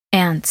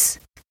Ants.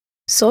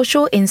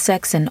 Social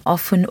insects and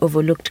often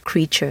overlooked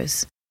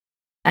creatures.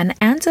 An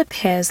ant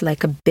appears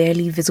like a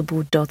barely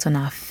visible dot on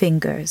our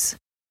fingers.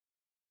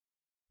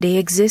 They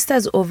exist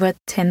as over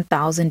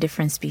 10,000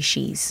 different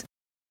species.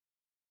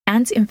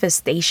 Ant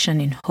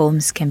infestation in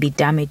homes can be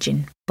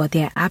damaging, but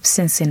their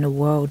absence in the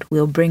world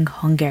will bring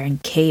hunger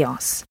and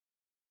chaos.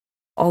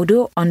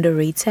 Although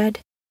underrated,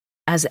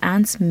 as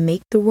ants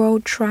make the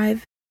world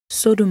thrive,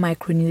 so do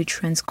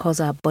micronutrients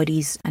cause our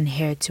bodies and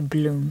hair to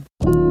bloom.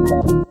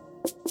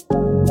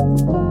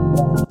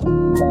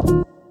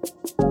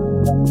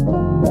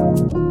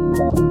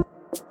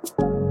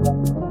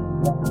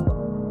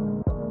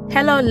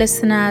 Hello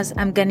listeners,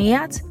 I'm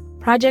Ganiat,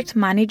 project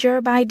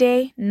manager by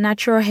day,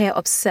 natural hair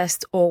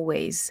obsessed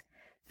always.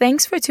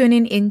 Thanks for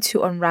tuning in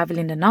to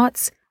Unraveling the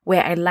Knots,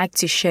 where I like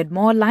to shed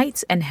more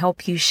light and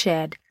help you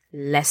shed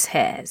less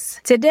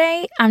hairs.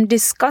 Today, I'm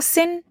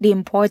discussing the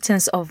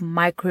importance of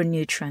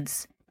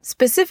micronutrients,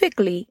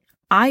 specifically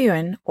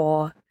iron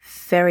or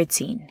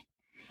ferritin,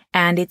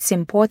 and its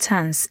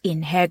importance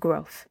in hair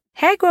growth.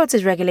 Hair growth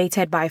is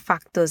regulated by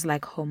factors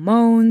like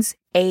hormones,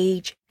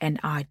 age, and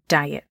our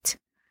diet.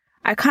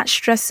 I can't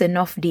stress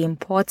enough the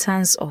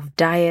importance of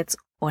diet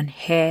on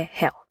hair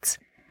health.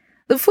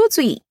 The foods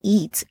we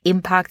eat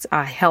impact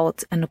our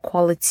health and the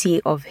quality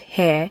of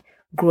hair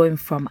growing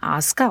from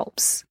our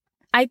scalps.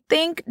 I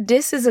think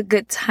this is a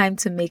good time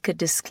to make a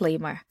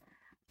disclaimer.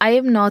 I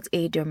am not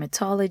a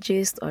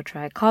dermatologist or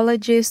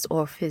trichologist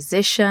or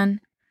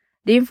physician.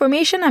 The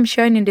information I'm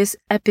sharing in this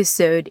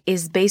episode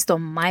is based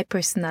on my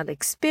personal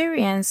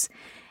experience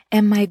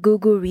and my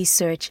Google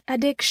research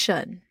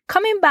addiction.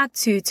 Coming back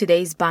to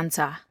today's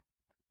banter.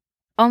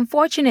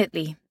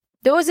 Unfortunately,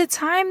 there was a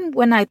time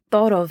when I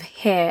thought of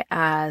hair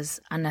as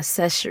an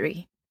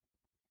accessory.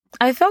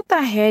 I felt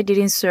that hair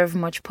didn't serve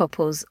much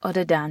purpose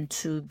other than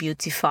to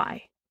beautify.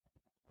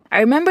 I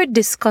remember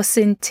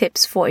discussing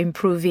tips for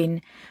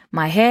improving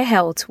my hair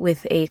health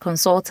with a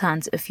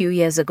consultant a few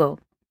years ago.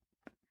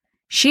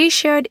 She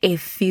shared a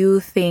few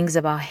things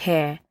about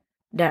hair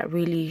that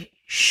really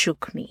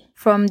shook me.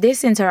 From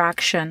this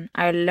interaction,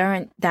 I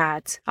learned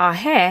that our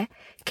hair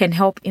can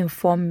help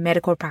inform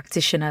medical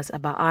practitioners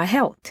about our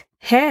health.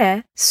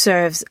 Hair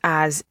serves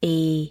as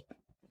a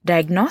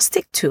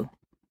diagnostic tool.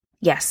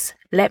 Yes,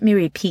 let me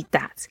repeat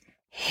that.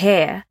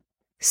 Hair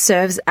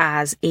serves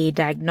as a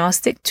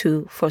diagnostic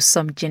tool for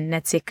some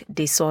genetic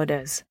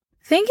disorders.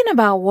 Thinking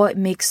about what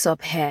makes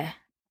up hair.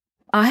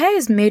 Our hair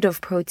is made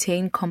of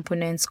protein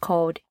components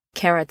called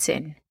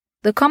keratin.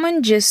 The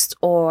common gist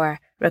or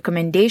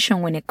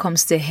recommendation when it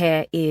comes to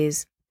hair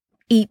is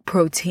eat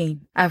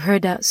protein. I've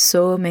heard that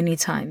so many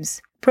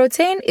times.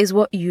 Protein is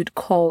what you'd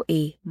call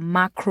a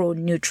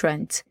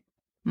macronutrient.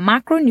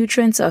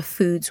 Macronutrients are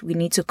foods we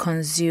need to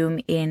consume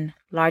in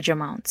large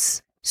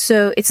amounts.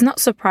 So it's not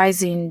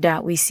surprising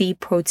that we see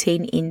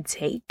protein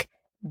intake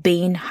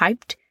being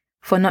hyped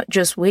for not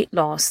just weight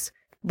loss,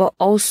 but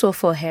also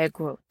for hair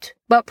growth.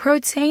 But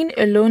protein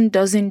alone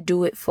doesn't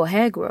do it for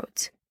hair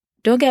growth.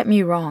 Don't get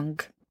me wrong.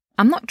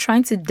 I'm not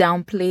trying to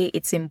downplay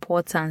its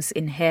importance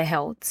in hair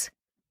health.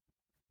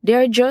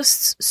 There are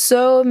just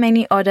so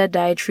many other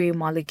dietary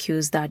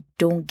molecules that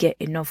don't get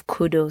enough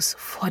kudos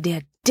for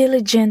their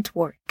diligent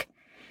work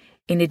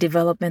in the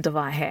development of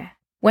our hair.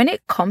 When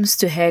it comes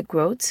to hair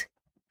growth,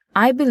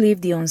 I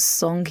believe the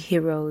unsung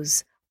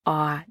heroes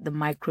are the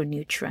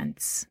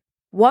micronutrients.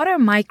 What are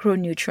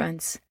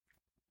micronutrients?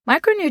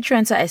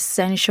 Micronutrients are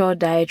essential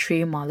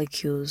dietary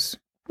molecules,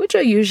 which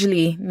are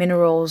usually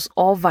minerals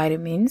or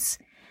vitamins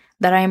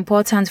that are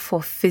important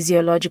for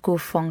physiological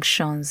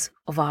functions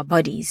of our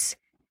bodies.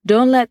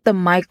 Don't let the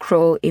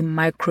micro in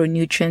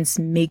micronutrients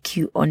make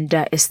you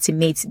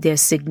underestimate their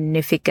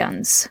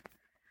significance.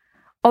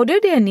 Although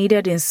they are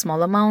needed in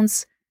small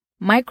amounts,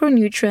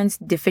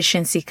 micronutrient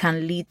deficiency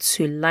can lead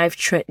to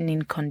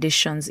life-threatening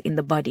conditions in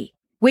the body.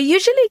 We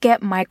usually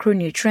get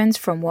micronutrients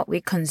from what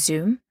we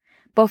consume,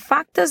 but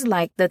factors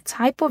like the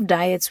type of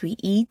diets we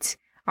eat,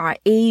 our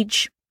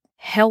age,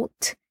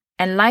 health,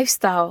 and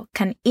lifestyle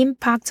can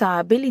impact our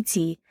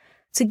ability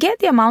to get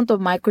the amount of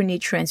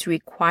micronutrients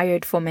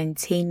required for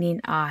maintaining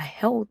our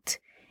health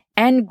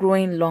and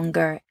growing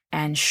longer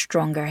and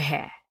stronger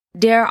hair.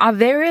 There are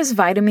various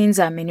vitamins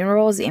and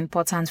minerals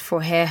important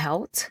for hair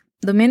health.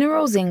 The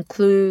minerals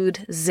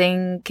include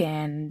zinc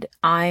and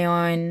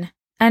iron.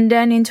 And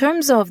then in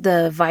terms of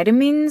the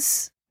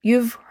vitamins,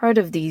 you've heard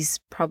of these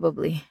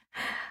probably.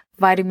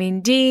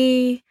 Vitamin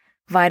D,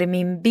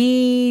 vitamin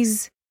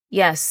Bs.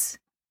 Yes,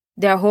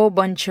 there are a whole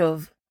bunch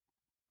of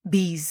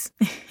Bs.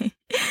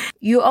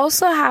 You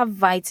also have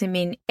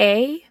vitamin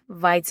A,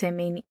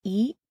 vitamin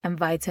E, and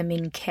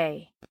vitamin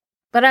K.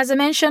 But as I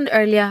mentioned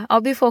earlier,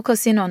 I'll be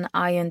focusing on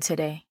iron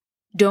today.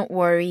 Don't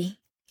worry,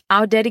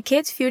 I'll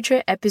dedicate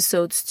future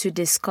episodes to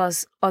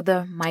discuss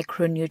other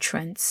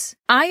micronutrients.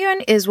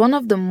 Iron is one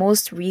of the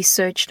most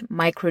researched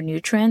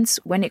micronutrients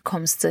when it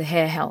comes to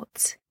hair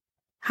health.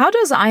 How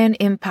does iron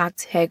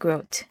impact hair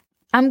growth?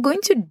 I'm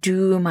going to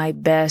do my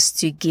best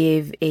to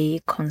give a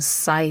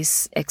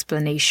concise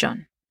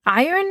explanation.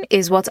 Iron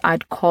is what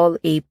I'd call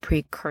a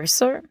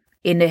precursor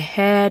in the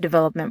hair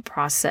development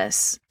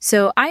process.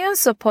 So iron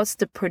supports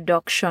the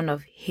production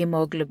of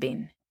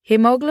hemoglobin.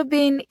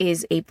 Hemoglobin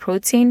is a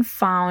protein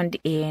found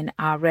in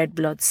our red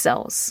blood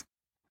cells.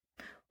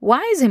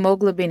 Why is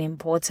hemoglobin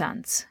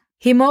important?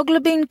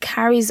 Hemoglobin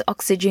carries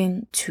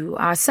oxygen to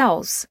our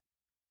cells.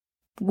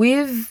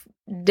 We've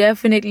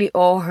definitely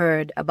all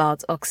heard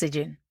about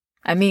oxygen.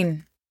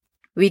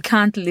 We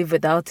can't live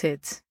without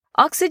it.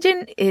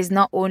 Oxygen is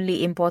not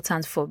only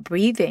important for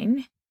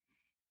breathing,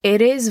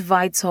 it is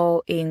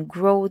vital in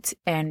growth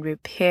and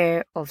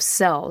repair of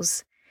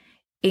cells,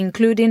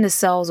 including the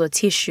cells or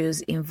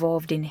tissues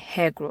involved in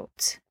hair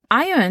growth.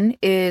 Iron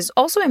is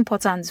also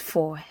important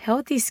for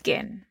healthy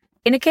skin.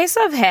 In the case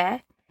of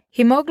hair,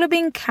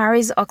 hemoglobin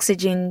carries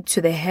oxygen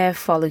to the hair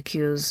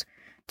follicles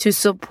to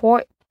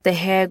support the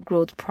hair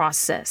growth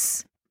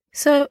process.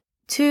 So,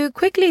 to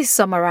quickly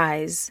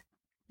summarize,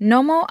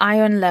 normal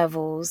iron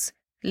levels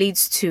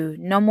leads to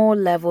normal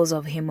levels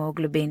of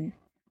hemoglobin.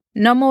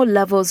 Normal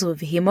levels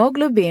of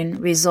hemoglobin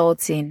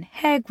result in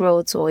hair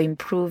growth or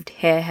improved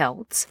hair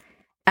health,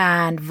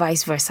 and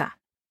vice versa.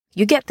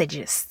 You get the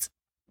gist.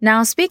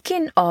 Now,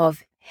 speaking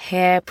of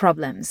hair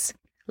problems,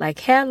 like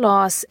hair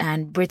loss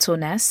and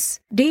brittleness,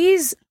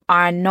 these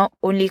are not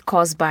only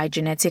caused by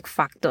genetic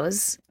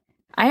factors.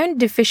 Iron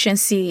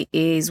deficiency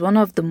is one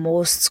of the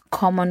most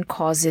common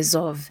causes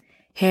of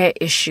hair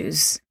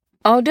issues.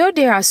 Although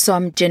there are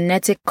some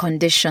genetic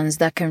conditions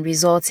that can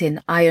result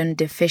in iron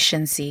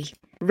deficiency,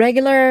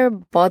 regular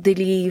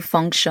bodily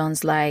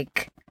functions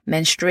like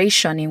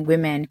menstruation in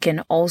women can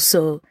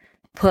also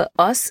put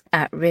us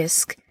at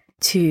risk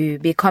to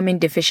becoming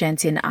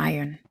deficient in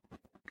iron.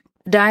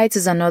 Diet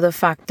is another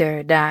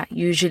factor that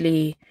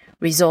usually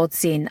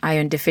results in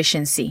iron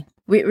deficiency.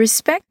 With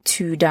respect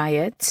to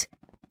diet,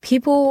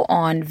 people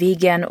on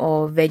vegan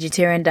or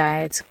vegetarian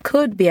diets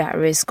could be at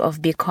risk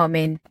of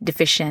becoming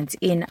deficient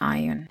in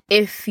iron.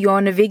 If you're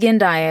on a vegan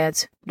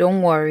diet,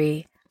 don't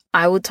worry.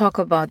 I will talk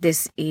about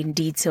this in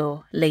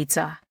detail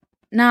later.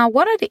 Now,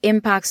 what are the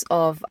impacts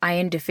of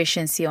iron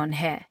deficiency on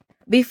hair?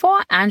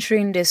 Before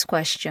answering this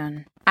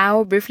question,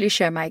 I'll briefly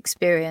share my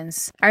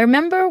experience. I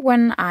remember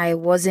when I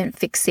wasn't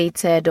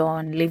fixated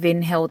on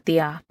living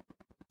healthier,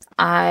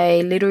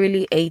 I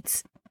literally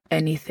ate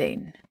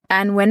anything.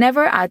 And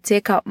whenever I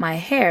take out my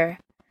hair,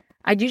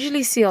 I'd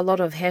usually see a lot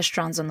of hair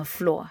strands on the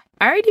floor.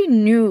 I already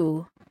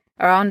knew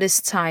around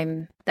this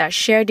time that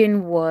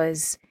shedding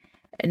was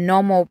a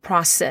normal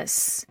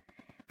process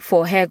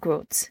for hair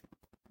growth.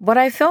 But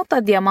I felt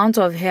that the amount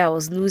of hair I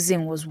was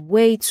losing was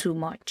way too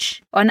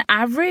much. On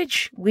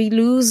average, we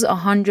lose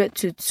 100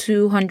 to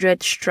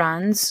 200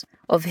 strands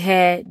of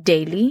hair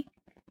daily.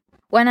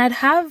 When I'd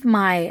have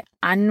my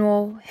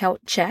annual health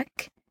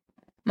check,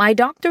 my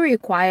doctor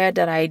required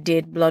that I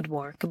did blood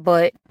work,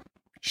 but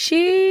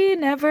she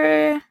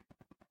never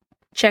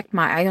checked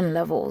my iron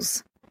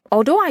levels.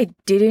 Although I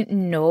didn't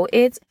know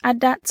it at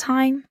that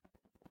time,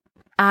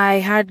 I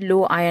had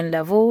low iron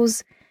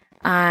levels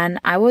and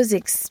I was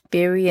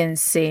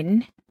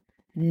experiencing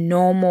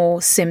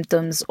normal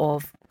symptoms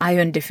of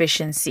iron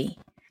deficiency.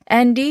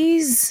 And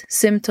these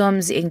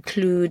symptoms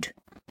include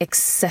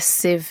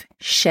excessive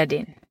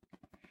shedding.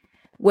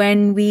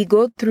 When we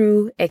go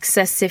through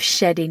excessive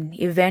shedding,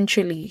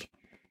 eventually,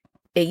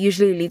 it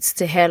usually leads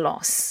to hair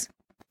loss.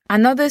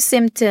 Another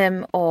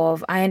symptom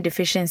of iron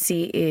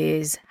deficiency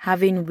is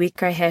having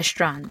weaker hair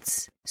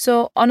strands.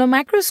 So, on a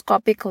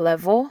microscopic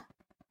level,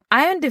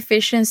 iron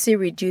deficiency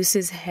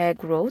reduces hair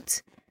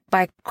growth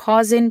by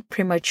causing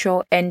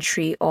premature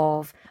entry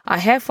of our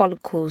hair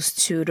follicles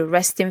to the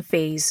resting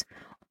phase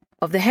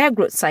of the hair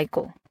growth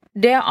cycle.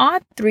 There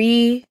are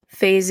 3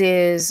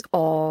 phases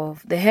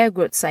of the hair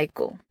growth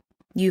cycle.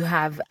 You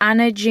have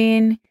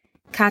anagen,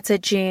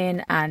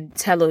 catagen, and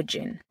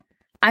telogen.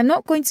 I'm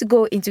not going to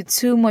go into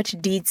too much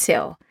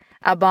detail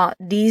about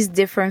these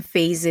different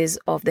phases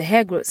of the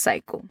hair growth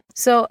cycle.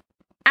 So,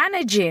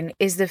 anagen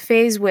is the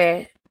phase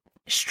where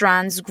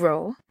strands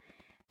grow,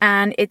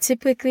 and it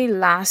typically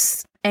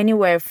lasts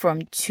anywhere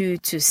from 2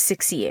 to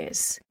 6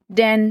 years.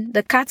 Then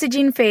the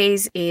catagen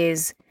phase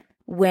is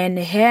when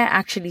hair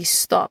actually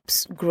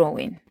stops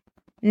growing.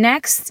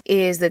 Next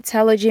is the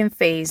telogen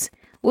phase,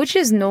 which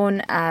is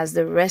known as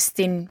the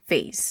resting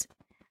phase.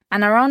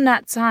 And around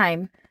that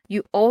time,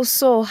 you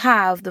also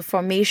have the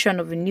formation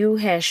of a new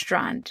hair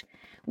strand,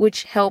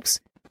 which helps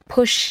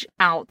push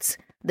out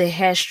the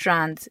hair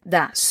strand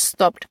that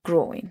stopped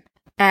growing.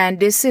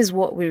 And this is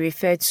what we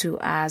refer to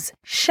as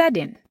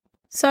shedding.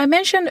 So I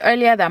mentioned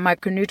earlier that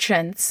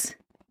micronutrients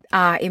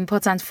are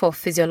important for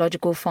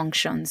physiological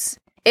functions.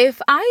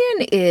 If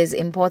iron is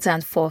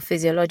important for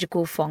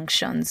physiological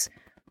functions,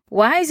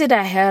 why is it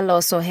that hair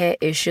loss or hair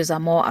issues are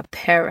more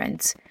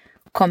apparent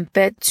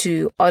compared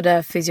to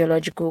other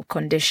physiological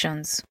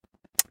conditions?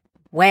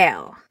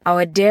 Well,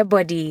 our dear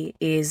body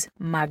is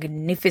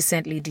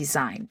magnificently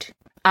designed.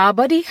 Our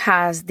body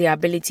has the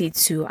ability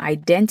to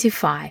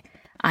identify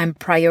and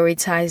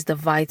prioritize the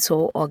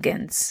vital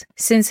organs.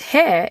 Since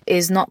hair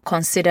is not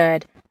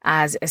considered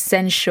as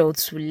essential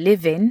to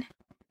living,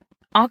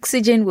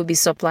 oxygen will be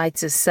supplied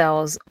to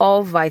cells,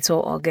 all vital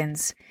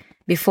organs,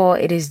 before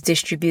it is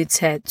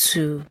distributed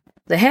to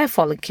the hair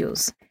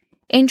follicles.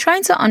 In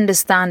trying to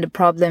understand the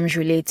problems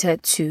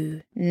related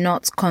to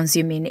not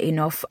consuming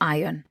enough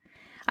iron,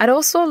 I'd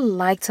also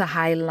like to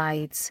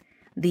highlight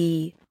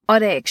the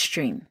other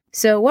extreme.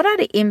 So, what are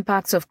the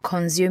impacts of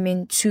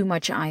consuming too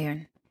much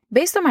iron?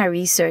 Based on my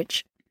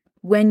research,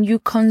 when you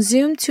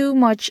consume too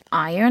much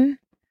iron,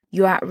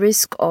 you're at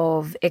risk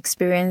of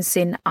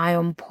experiencing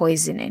iron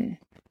poisoning.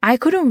 I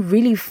couldn't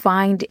really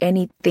find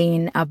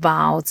anything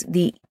about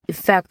the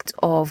effect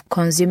of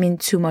consuming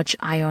too much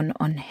iron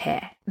on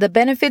hair. The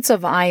benefits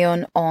of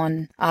iron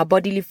on our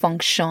bodily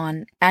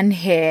function and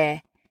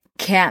hair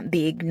can't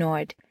be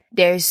ignored.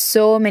 There's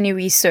so many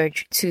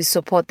research to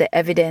support the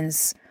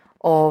evidence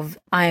of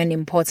iron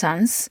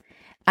importance.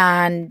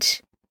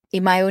 And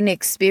in my own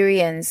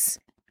experience,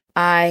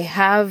 I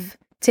have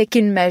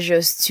taken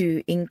measures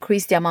to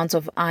increase the amount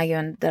of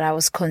iron that I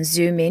was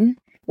consuming.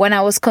 When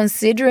I was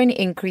considering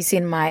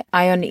increasing my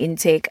iron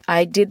intake,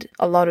 I did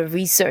a lot of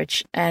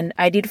research and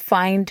I did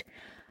find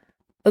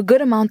a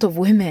good amount of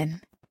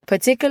women,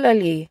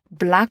 particularly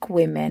Black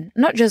women,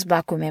 not just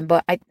Black women,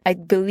 but I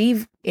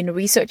believe in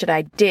research that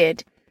I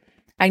did,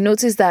 I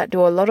noticed that there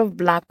were a lot of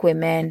Black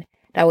women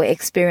that were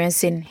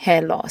experiencing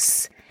hair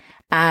loss,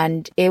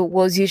 and it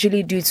was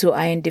usually due to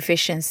iron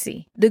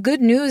deficiency. The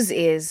good news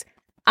is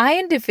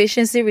iron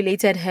deficiency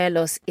related hair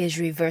loss is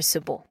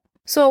reversible.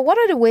 So what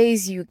are the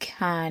ways you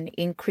can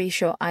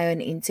increase your iron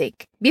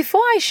intake?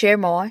 Before I share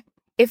more,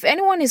 if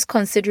anyone is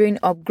considering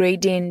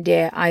upgrading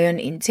their iron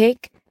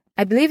intake,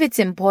 I believe it's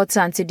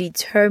important to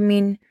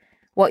determine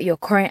what your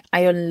current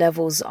iron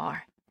levels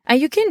are.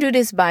 And you can do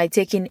this by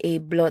taking a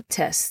blood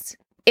test.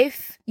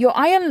 If your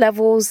iron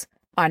levels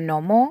are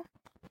normal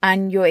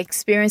and you're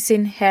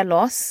experiencing hair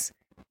loss,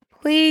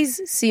 please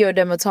see your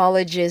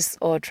dermatologist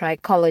or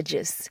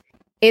trichologist.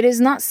 It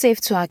is not safe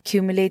to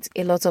accumulate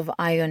a lot of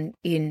iron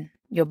in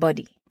your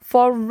body.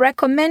 For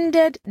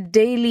recommended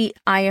daily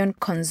iron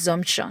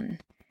consumption,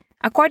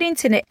 according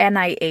to the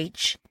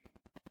NIH,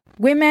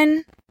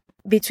 women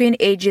between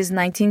ages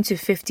 19 to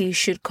 50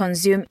 should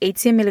consume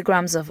 80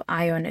 milligrams of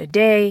iron a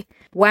day,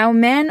 while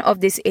men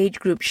of this age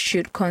group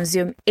should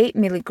consume 8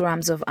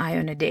 milligrams of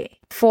iron a day.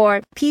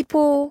 For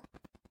people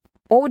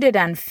older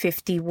than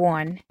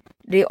 51,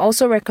 they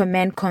also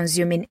recommend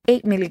consuming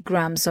 8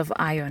 milligrams of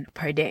iron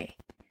per day.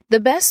 The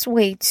best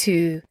way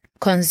to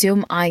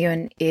consume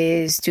iron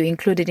is to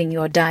include it in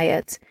your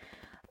diet.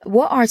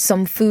 What are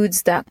some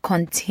foods that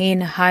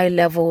contain high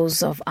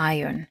levels of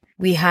iron?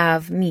 We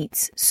have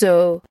meats.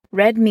 So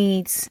red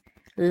meats,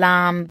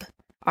 lamb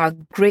are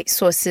great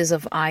sources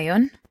of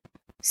iron.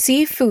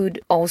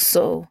 Seafood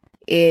also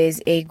is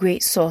a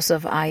great source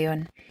of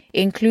iron,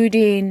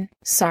 including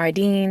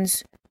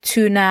sardines,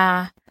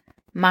 tuna,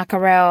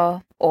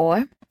 mackerel,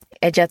 or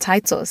ẹja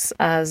titus,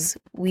 as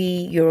we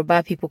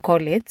Yoruba people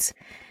call it,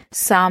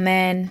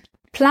 salmon.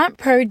 Plant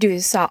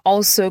produce are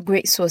also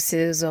great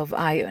sources of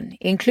iron,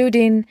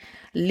 including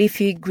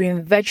leafy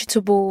green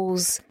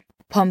vegetables,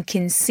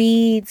 pumpkin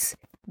seeds,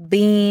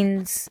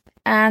 beans,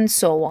 and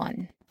so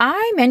on.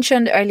 I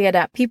mentioned earlier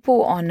that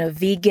people on a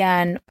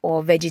vegan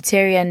or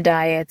vegetarian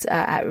diet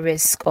are at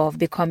risk of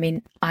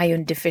becoming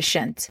iron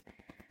deficient.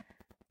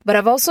 But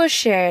I've also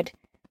shared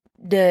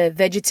the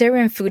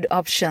vegetarian food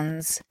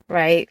options,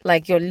 right?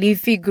 Like your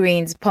leafy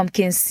greens,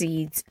 pumpkin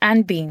seeds,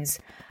 and beans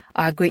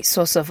are a great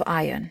source of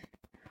iron.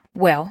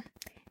 Well,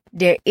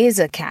 there is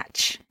a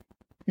catch.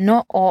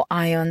 Not all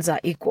irons are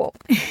equal.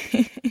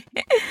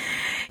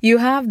 You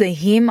have the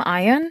heme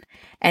iron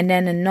and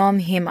then the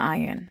non-heme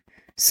iron.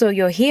 So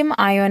your heme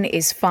iron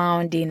is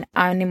found in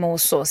animal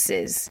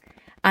sources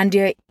and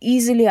they're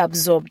easily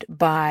absorbed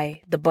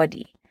by the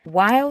body,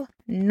 while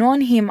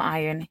non-heme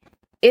iron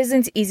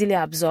isn't easily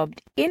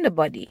absorbed in the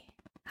body.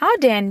 How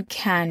then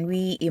can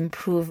we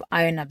improve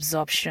iron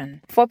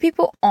absorption? For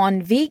people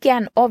on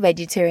vegan or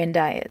vegetarian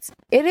diets,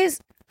 it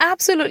is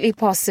absolutely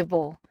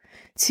possible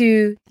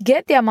to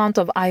get the amount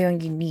of iron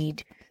you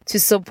need to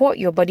support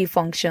your body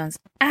functions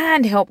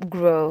and help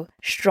grow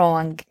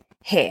strong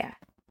hair.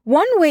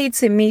 One way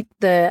to meet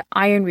the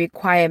iron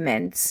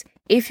requirements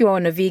if you're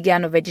on a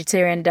vegan or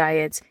vegetarian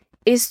diet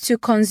is to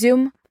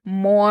consume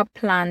more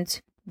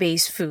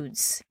plant-based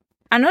foods.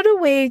 Another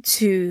way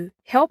to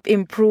help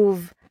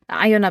improve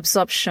iron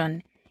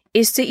absorption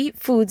is to eat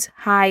foods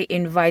high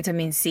in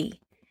vitamin C.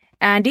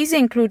 And these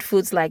include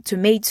foods like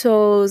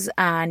tomatoes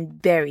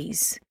and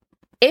berries.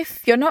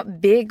 If you're not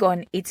big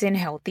on eating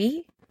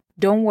healthy,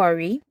 don't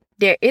worry.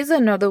 There is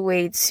another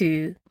way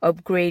to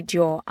upgrade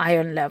your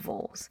iron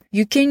levels.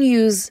 You can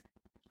use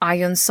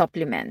iron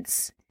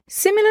supplements.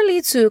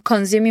 Similarly to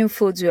consuming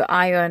foods with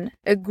iron,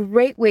 a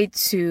great way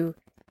to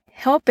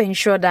help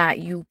ensure that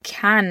you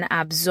can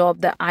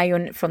absorb the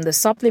iron from the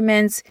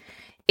supplements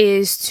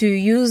is to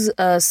use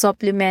a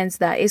supplement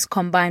that is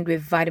combined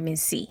with vitamin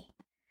C.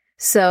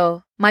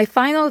 So, my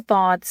final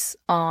thoughts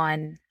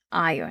on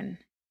iron.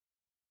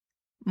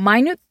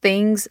 Minute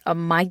things are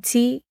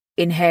mighty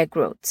in hair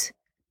growth.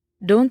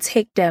 Don't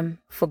take them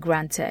for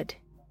granted.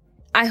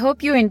 I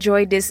hope you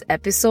enjoyed this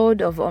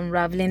episode of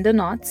Unraveling the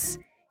Knots.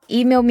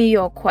 email me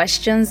your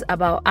questions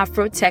about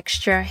Afro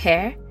texture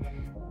hair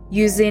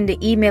using the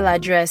email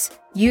address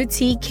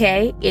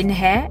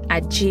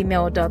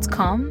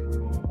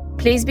utkinhair@gmail.com.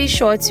 Please be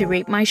sure to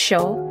rate my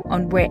show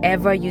on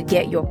wherever you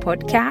get your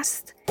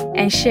podcast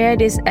and share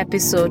this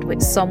episode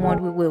with someone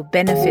who will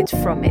benefit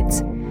from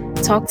it.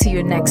 Talk to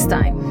you next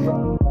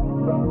time.